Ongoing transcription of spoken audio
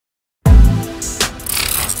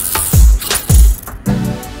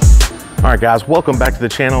All right guys, welcome back to the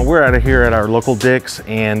channel. We're out of here at our local Dick's,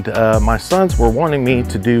 and my sons were wanting me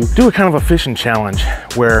to do a kind of a fishing challenge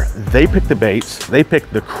where they pick the baits, they pick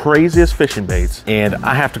the craziest fishing baits, and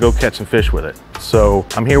I have to go catch some fish with it. So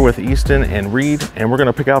I'm here with Easton and Reed, and we're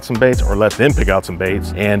gonna pick out some baits, or let them pick out some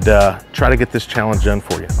baits, and try to get this challenge done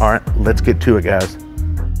for you. All right, let's get to it, guys.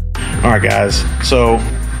 All right guys, so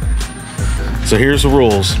here's the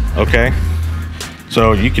rules, okay?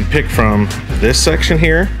 So you can pick from this section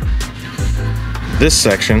here, this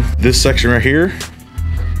section right here,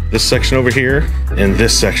 this section over here, and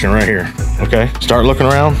this section right here, okay? Start looking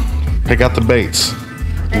around, pick out the baits.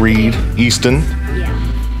 Reed, Easton, yeah.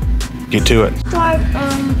 Get to it. Start,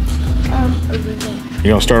 over there.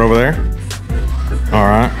 You gonna start over there? All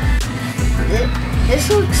right. This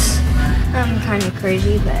looks, kind of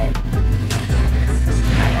crazy, but...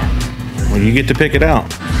 Well, you get to pick it out.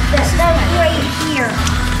 This stuff right here.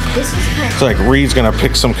 This is kind of... It's like Reed's gonna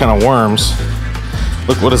pick some kind of worms.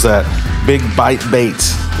 Look, what is that? Big Bite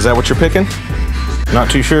Baits. Is that what you're picking? Not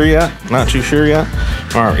too sure yet? Not too sure yet?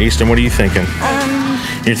 All right, Easton, what are you thinking?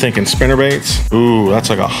 You're thinking spinner baits? Ooh, that's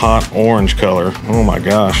like a hot orange color. Oh my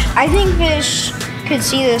gosh. I think fish could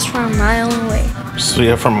see this from a mile away. See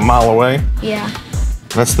it from a mile away? Yeah.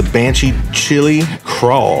 That's the Banshee Chili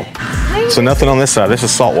Crawl. So nothing on this side. This is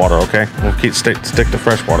saltwater, okay? We'll stick to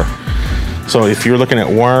freshwater. So if you're looking at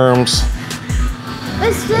worms,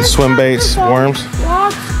 swim baits, worms.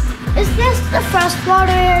 Is this the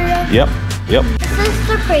freshwater area? Yep. Is this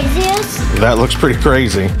the craziest? That looks pretty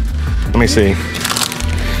crazy. Let me see.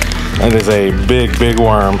 That is a big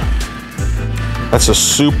worm. That's a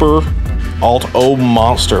super alt O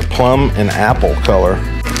monster, plum and apple color.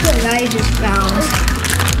 That's what I just found.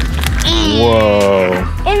 Whoa.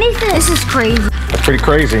 And this is crazy. That's pretty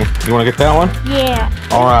crazy. You want to get that one? Yeah.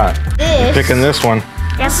 All right. You're picking this one.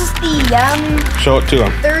 This is the Show it to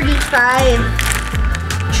him. 35.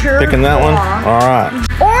 Picking that one? All right.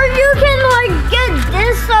 Or you can like get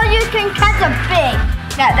this so you can catch a fish.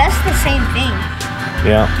 Yeah, that's the same thing.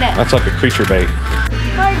 Yeah, that's like a creature bait.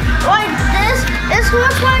 Like this. This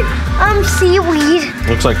looks like seaweed.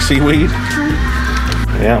 Looks like seaweed?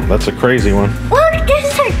 Yeah, that's a crazy one. Look,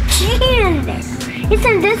 there's a key in there.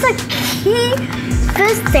 Isn't this a key?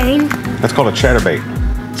 This thing. That's called a chatterbait.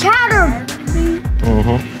 Chatter.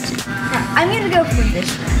 Mm-hmm. I'm gonna go for this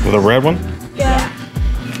one. With a red one? Yeah.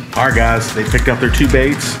 All right, guys, they picked up their two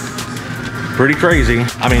baits. Pretty crazy.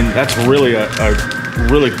 I mean, that's really a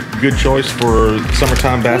really good choice for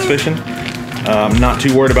summertime bass fishing. I'm not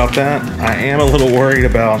too worried about that. I am a little worried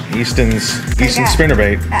about Easton's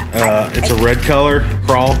spinnerbait. It's a red color,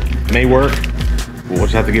 crawl, may work. We'll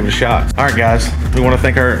just have to give it a shot. All right, guys, we want to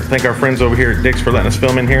thank our friends over here at Dick's for letting us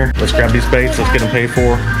film in here. Let's grab these baits, let's get them paid for,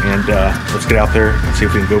 and let's get out there and see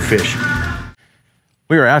if we can go fish.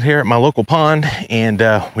 We are out here at my local pond, and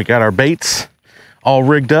we got our baits all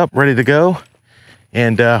rigged up, ready to go,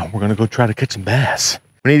 and we're gonna go try to catch some bass.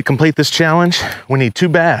 We need to complete this challenge. We need 2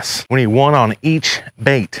 bass. We need 1 on each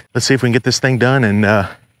bait. Let's see if we can get this thing done, and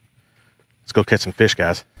let's go catch some fish,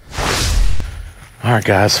 guys. All right,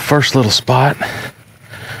 guys, first little spot.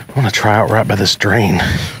 I wanna try out right by this drain.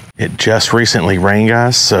 It just recently rained,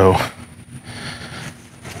 guys, so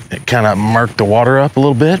it kind of murked the water up a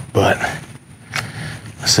little bit, but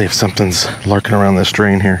let's see if something's lurking around this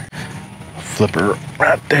drain here. Flipper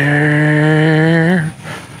right there.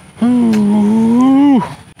 Ooh.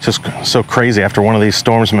 Just so crazy after one of these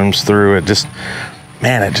storms moves through, it just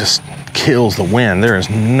kills the wind. There is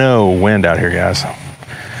no wind out here, guys.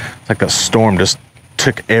 It's like the storm just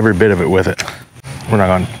took every bit of it with it. We're not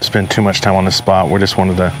gonna spend too much time on this spot. We just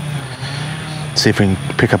wanted to see if we can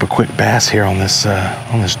pick up a quick bass here on this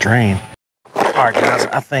drain. All right, guys,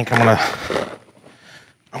 I think I'm gonna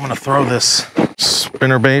throw this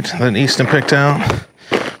spinnerbait that Easton picked out,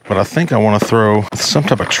 but I think I want to throw some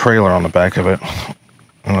type of trailer on the back of it,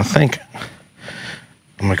 and I think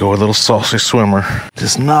I'm gonna go with a little saucy swimmer.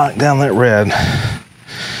 Just knock down that red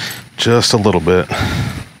just a little bit.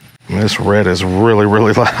 I mean, this red is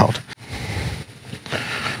really loud.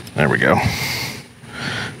 There we go.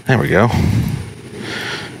 There we go.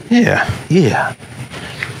 Yeah.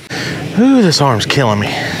 Ooh, this arm's killing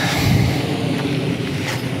me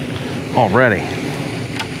already.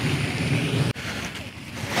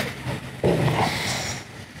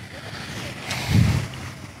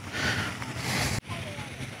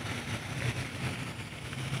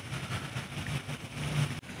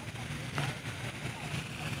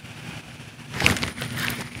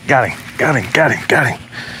 Got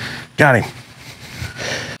him.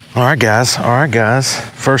 All right, guys.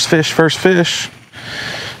 First fish.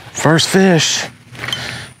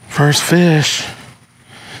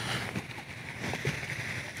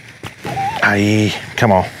 Aye,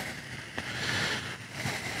 come on.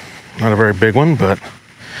 Not a very big one, but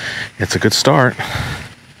it's a good start.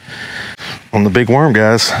 On the big worm,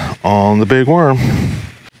 guys. On the big worm.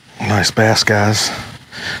 Nice bass, guys.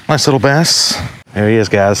 Nice little bass. There he is,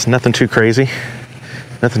 guys. Nothing too crazy.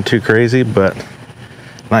 Nothing too crazy, but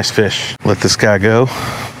nice fish. Let this guy go.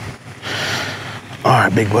 All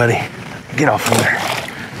right, big buddy. Get off from there.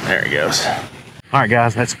 There he goes. All right,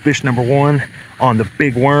 guys, that's fish number 1 on the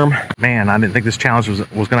big worm. Man, I didn't think this challenge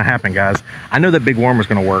was gonna happen, guys. I know that big worm was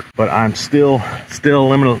gonna work, but I'm still a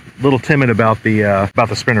little timid about the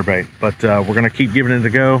spinnerbait. But we're gonna keep giving it a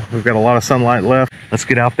go. We've got a lot of sunlight left. Let's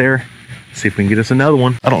get out there, see if we can get us another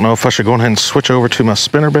one. I don't know if I should go ahead and switch over to my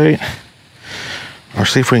spinnerbait or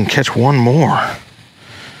see if we can catch one more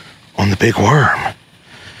on the big worm.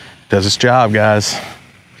 Does its job, guys.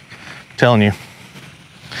 I'm telling you.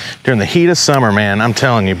 During the heat of summer, man, I'm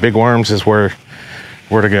telling you, big worms is where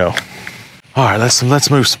to go. All right, let's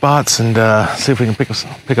move spots and see if we can pick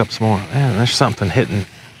up some more. Man, there's something hitting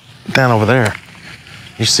down over there.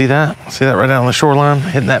 You see that? See that right down on the shoreline,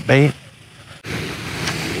 hitting that bait?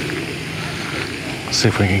 Let's see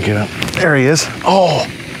if we can get up. There he is. Oh,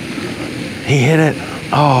 he hit it.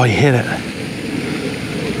 Oh, he hit it.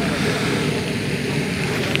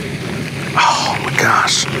 Oh my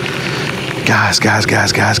gosh. Guys.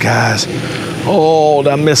 Oh,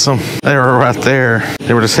 did I miss them? They were right there.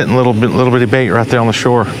 They were just hitting little bitty bait right there on the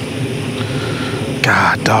shore.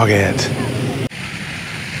 God, dog it.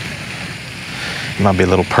 Might be a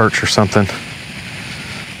little perch or something.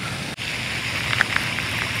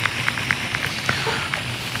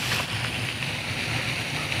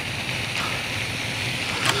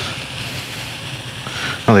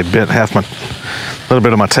 Oh, they bit little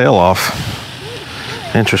bit of my tail off.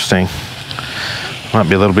 Interesting. Might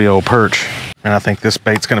be a little bit old perch. And I think this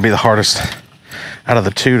bait's gonna be the hardest out of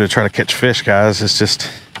the two to try to catch fish, guys.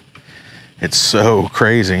 It's so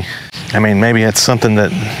crazy. I mean, maybe it's something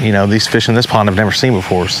that, you know, these fish in this pond have never seen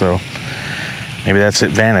before, so maybe that's the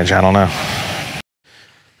advantage, I don't know.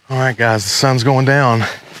 All right, guys, the sun's going down.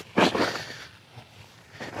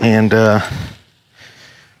 And,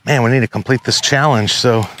 man, we need to complete this challenge,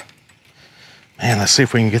 so, man, let's see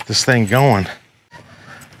if we can get this thing going.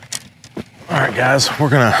 All right, guys, we're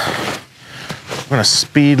gonna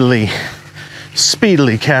speedily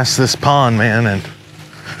cast this pond, man, and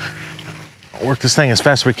work this thing as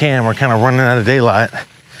fast as we can. We're kind of running out of daylight.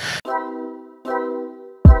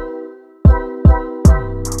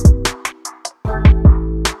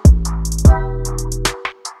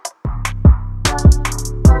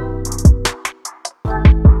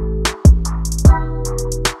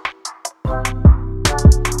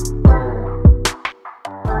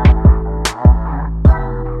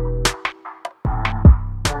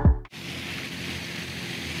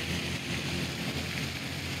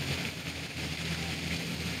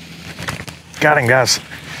 Got him, guys.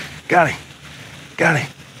 Got him.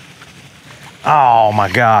 Oh my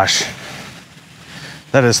gosh.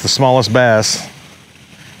 That is the smallest bass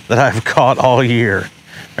that I've caught all year.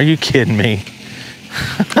 Are you kidding me?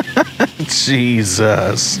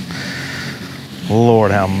 Jesus.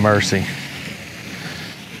 Lord have mercy.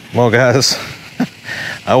 Well, guys,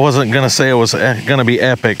 I wasn't gonna say it was gonna be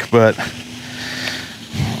epic, but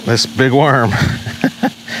this big worm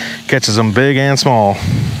catches them big and small.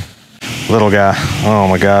 Little guy, oh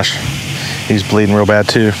my gosh, he's bleeding real bad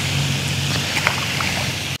too.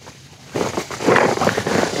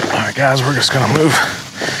 All right, guys, we're just gonna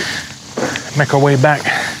make our way back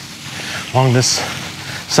along this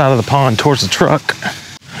side of the pond towards the truck.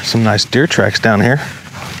 Some nice deer tracks down here.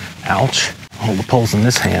 Ouch. Hold the poles in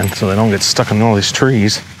this hand so they don't get stuck in all these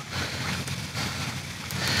trees.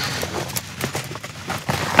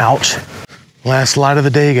 Ouch. Last light of the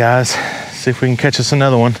day, guys. See if we can catch us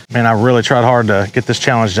another one. Man, I really tried hard to get this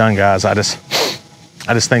challenge done, guys. I just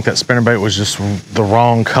think that spinnerbait was just the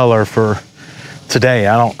wrong color for today.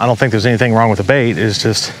 I don't think there's anything wrong with the bait. It's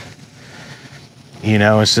just, you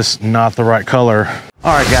know, it's just not the right color.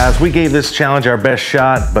 All right, guys, we gave this challenge our best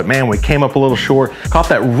shot, but man, we came up a little short. Caught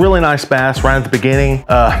that really nice bass right at the beginning.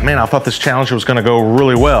 Man, I thought this challenge was gonna go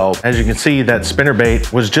really well. As you can see, that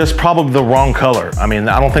spinnerbait was just probably the wrong color. I mean,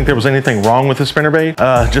 I don't think there was anything wrong with the spinnerbait,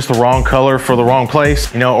 just the wrong color for the wrong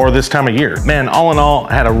place, you know, or this time of year. Man, all in all,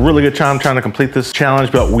 I had a really good time trying to complete this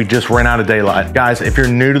challenge, but we just ran out of daylight. Guys, if you're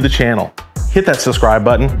new to the channel, hit that subscribe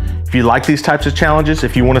button. If you like these types of challenges,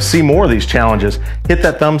 if you want to see more of these challenges, hit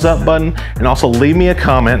that thumbs up button and also leave me a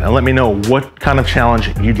comment and let me know what kind of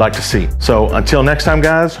challenge you'd like to see. So until next time,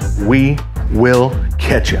 guys, we will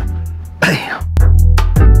catch you. Bam.